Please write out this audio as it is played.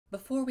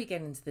Before we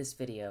get into this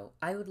video,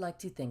 I would like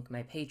to thank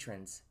my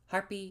patrons,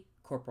 Harpy,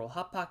 Corporal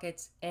Hot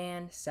Pockets,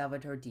 and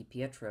Salvatore Di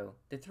Pietro.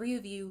 The three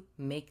of you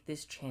make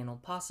this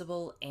channel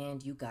possible,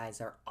 and you guys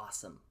are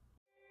awesome.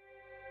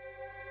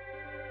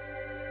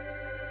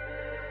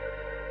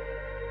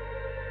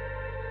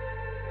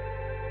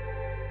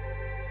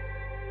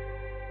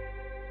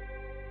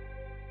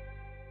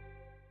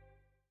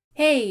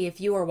 Hey, if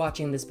you are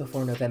watching this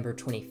before November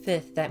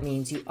 25th, that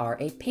means you are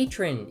a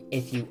patron.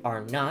 If you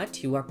are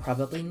not, you are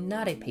probably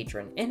not a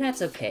patron, and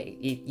that's okay.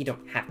 You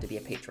don't have to be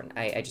a patron.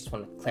 I just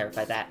want to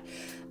clarify that.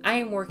 I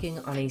am working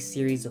on a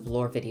series of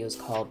lore videos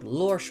called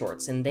Lore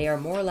Shorts, and they are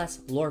more or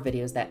less lore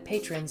videos that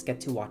patrons get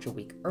to watch a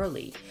week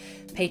early.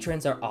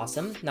 Patrons are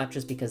awesome, not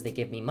just because they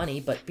give me money,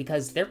 but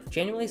because they're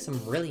genuinely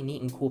some really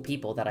neat and cool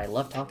people that I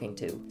love talking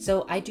to.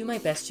 So I do my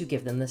best to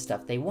give them the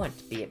stuff they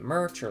want, be it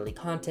merch, early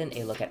content,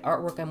 a look at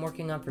artwork I'm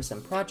working on for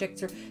some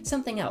projects, or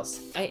something else.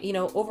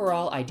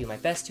 Overall, I do my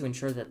best to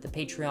ensure that the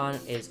Patreon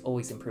is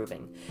always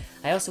improving.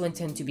 I also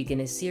intend to begin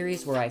a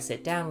series where I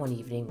sit down one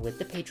evening with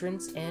the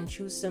patrons and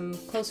choose some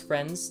close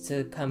friends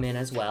to come in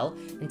as well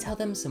and tell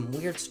them some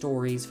weird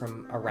stories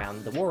from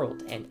around the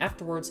world, and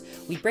afterwards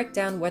we break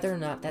down whether or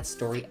not that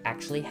story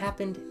actually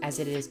happened as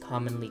it is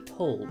commonly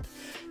told.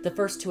 The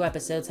first two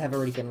episodes have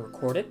already been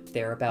recorded.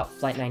 They're about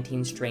Flight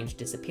 19's strange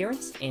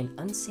disappearance and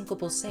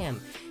Unsinkable Sam,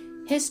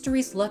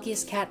 history's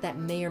luckiest cat that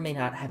may or may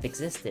not have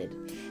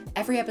existed.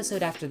 Every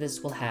episode after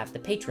this will have the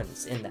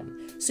patrons in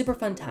them. Super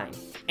fun time.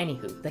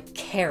 Anywho, the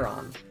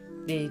Charon,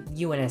 the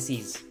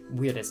UNSC's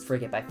weirdest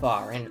frigate by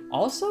far, and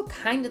also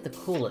kind of the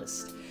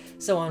coolest.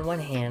 So on one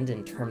hand,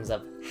 in terms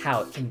of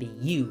how it can be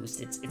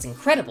used, it's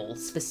incredible,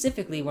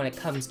 specifically when it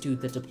comes to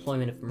the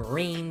deployment of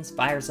Marines,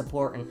 fire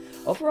support, and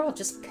overall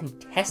just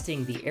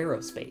contesting the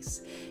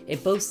aerospace.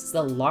 It boasts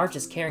the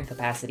largest carrying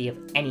capacity of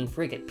any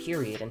frigate,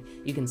 period, and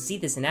you can see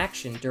this in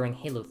action during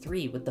Halo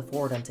 3 with the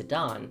Forward Unto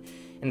Dawn.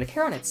 And the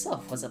Charon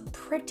itself was a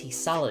pretty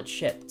solid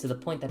ship, to the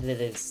point that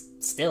it is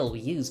still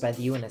used by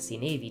the UNSC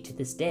Navy to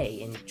this day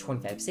in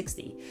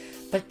 2560.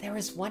 But there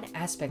is one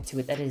aspect to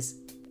it that is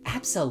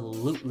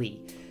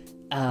absolutely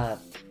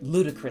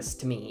ludicrous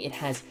to me. It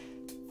has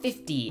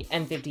 50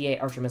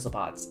 M58 Archer missile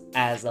pods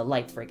as a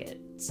light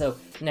frigate. So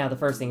now the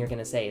first thing you're going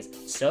to say is,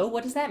 so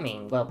what does that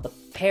mean? Well, the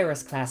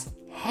Paris-class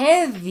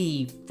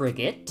heavy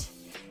frigate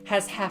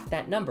has half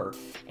that number,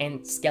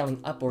 and scaling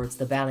upwards,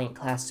 the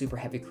Valiant-class super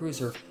heavy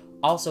cruiser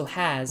also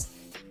has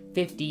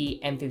 50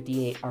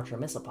 M58 Archer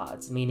missile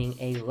pods, meaning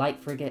a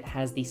light frigate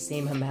has the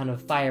same amount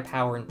of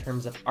firepower in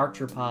terms of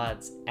Archer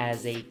pods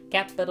as a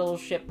capital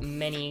ship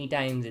many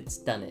times its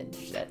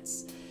tonnage.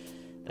 That's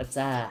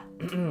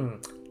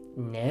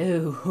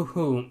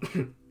no.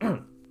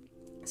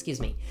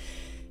 Excuse me.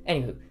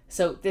 Anywho,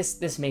 so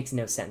this makes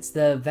no sense.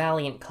 The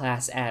Valiant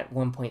class at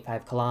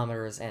 1.5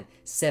 kilometers and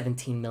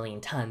 17 million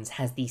tons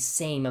has the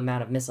same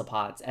amount of missile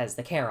pods as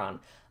the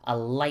Charon, a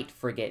light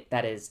frigate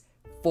that is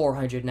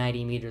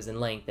 490 meters in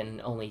length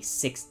and only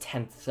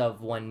 6/10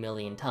 of 1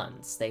 million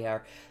tons.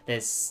 The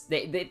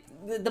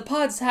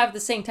pods have the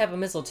same type of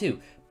missile too.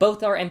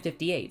 Both are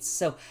M58s.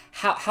 So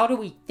how do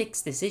we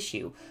fix this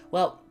issue?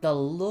 Well, the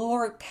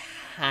lore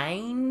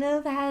kind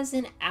of has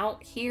an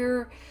out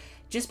here.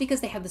 Just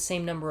because they have the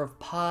same number of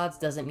pods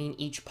doesn't mean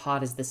each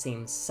pod is the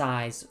same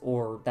size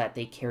or that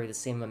they carry the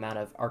same amount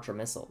of Archer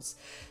missiles.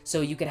 So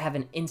you could have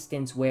an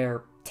instance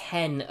where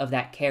 10 of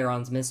that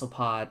Charon's missile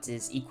pods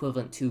is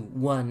equivalent to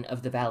 1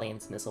 of the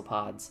Valiant's missile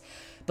pods.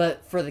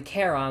 But for the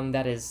Charon,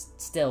 that is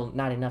still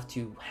not enough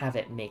to have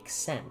it make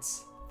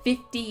sense.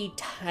 50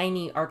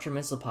 tiny Archer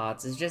missile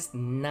pods is just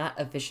not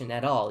efficient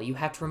at all. You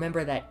have to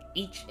remember that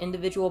each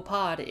individual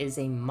pod is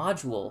a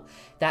module.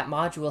 That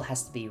module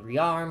has to be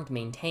rearmed,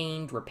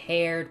 maintained,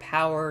 repaired,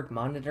 powered,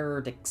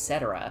 monitored,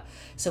 etc.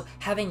 So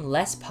having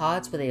less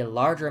pods with a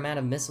larger amount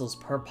of missiles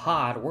per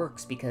pod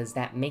works because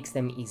that makes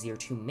them easier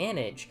to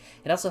manage.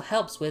 It also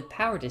helps with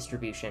power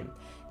distribution.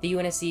 The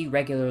UNSC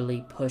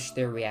regularly push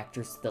their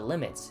reactors to the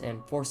limits,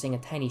 and forcing a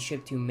tiny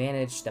ship to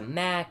manage the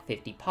MAC,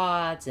 50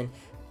 pods, and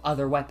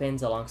other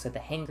weapons alongside the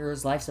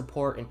hangars, life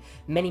support, and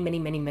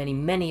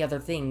many other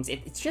things.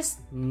 It's just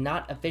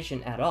not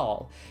efficient at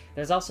all.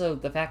 There's also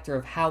the factor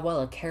of how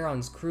well a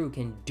Charon's crew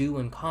can do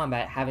in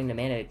combat having to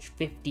manage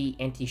 50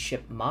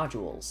 anti-ship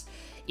modules.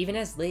 Even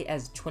as late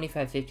as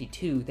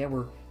 2552, there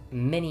were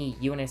many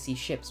UNSC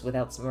ships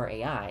without some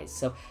AIs,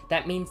 so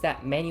that means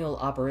that manual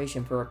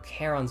operation for a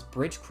Charon's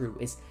bridge crew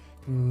is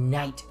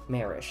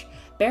nightmarish.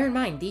 Bear in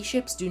mind, these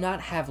ships do not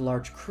have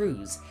large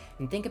crews,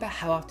 and think about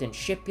how often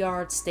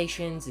shipyards,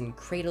 stations, and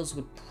cradles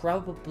would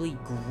probably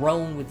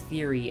groan with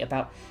fury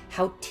about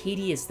how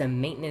tedious the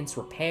maintenance,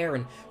 repair,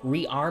 and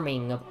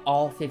rearming of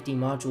all 50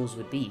 modules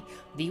would be.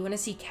 The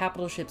UNSC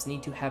capital ships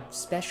need to have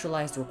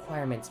specialized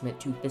requirements meant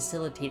to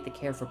facilitate the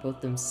care for both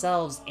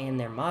themselves and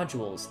their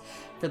modules.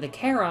 For the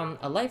Charon,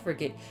 a light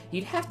frigate,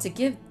 you'd have to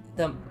give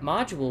the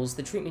modules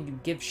the treatment you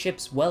give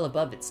ships well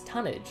above its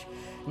tonnage.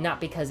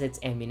 Not because its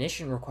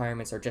ammunition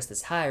requirements are just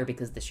as high or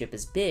because the ship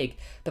is big,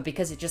 but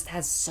because it just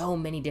has so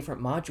many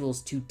different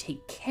modules to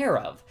take care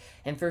of.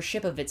 And for a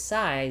ship of its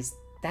size,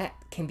 that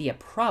can be a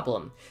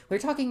problem. We're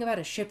talking about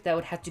a ship that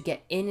would have to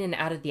get in and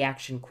out of the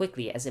action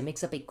quickly, as it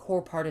makes up a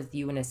core part of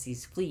the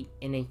UNSC's fleet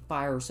in a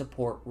fire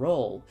support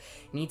role.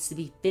 It needs to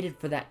be fitted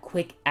for that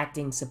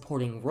quick-acting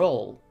supporting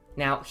role.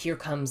 Now, here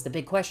comes the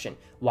big question.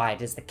 Why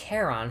does the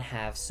Charon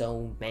have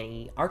so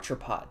many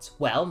arthropods?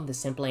 Well, the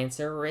simple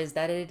answer is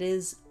that it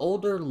is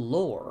older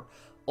lore.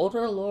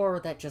 Older lore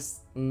that just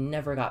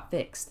never got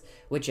fixed,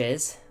 which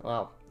is,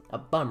 well, a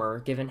bummer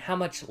given how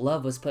much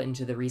love was put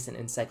into the recent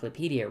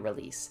encyclopedia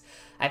release.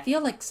 I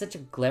feel like such a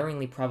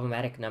glaringly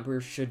problematic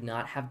number should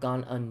not have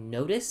gone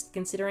unnoticed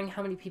considering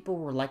how many people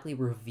were likely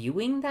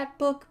reviewing that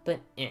book,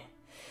 but eh.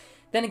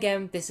 Then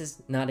again, this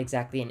is not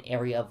exactly an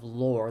area of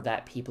lore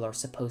that people are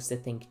supposed to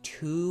think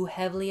too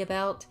heavily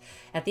about.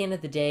 At the end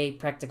of the day,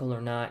 practical or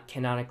not,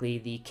 canonically,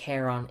 the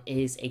Charon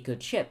is a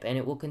good ship, and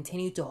it will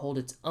continue to hold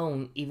its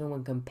own even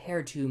when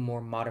compared to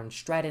more modern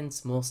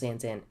Stratons,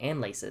 Mulsands, and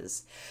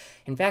Anlaces.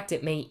 In fact,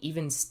 it may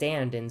even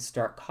stand in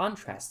stark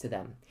contrast to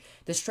them.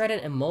 The Straton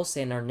and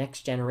Mulsanne are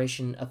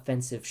next-generation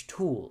offensive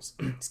tools.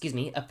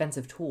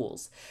 Offensive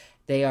tools.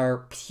 They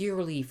are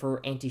purely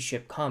for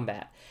anti-ship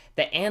combat.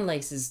 The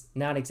Anlace is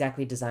not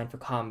exactly designed for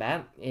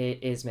combat,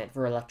 it is meant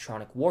for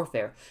electronic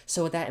warfare,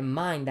 so with that in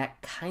mind,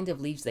 that kind of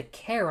leaves the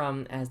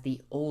Charon as the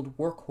old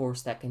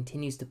workhorse that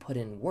continues to put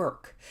in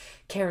work,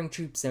 carrying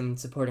troops and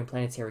supporting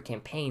planetary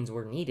campaigns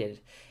where needed.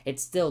 It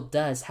still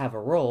does have a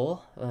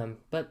role,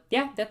 but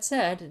yeah, that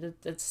said,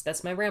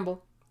 that's my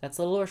ramble. That's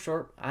a little or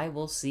short. I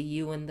will see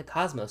you in the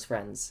cosmos,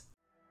 friends.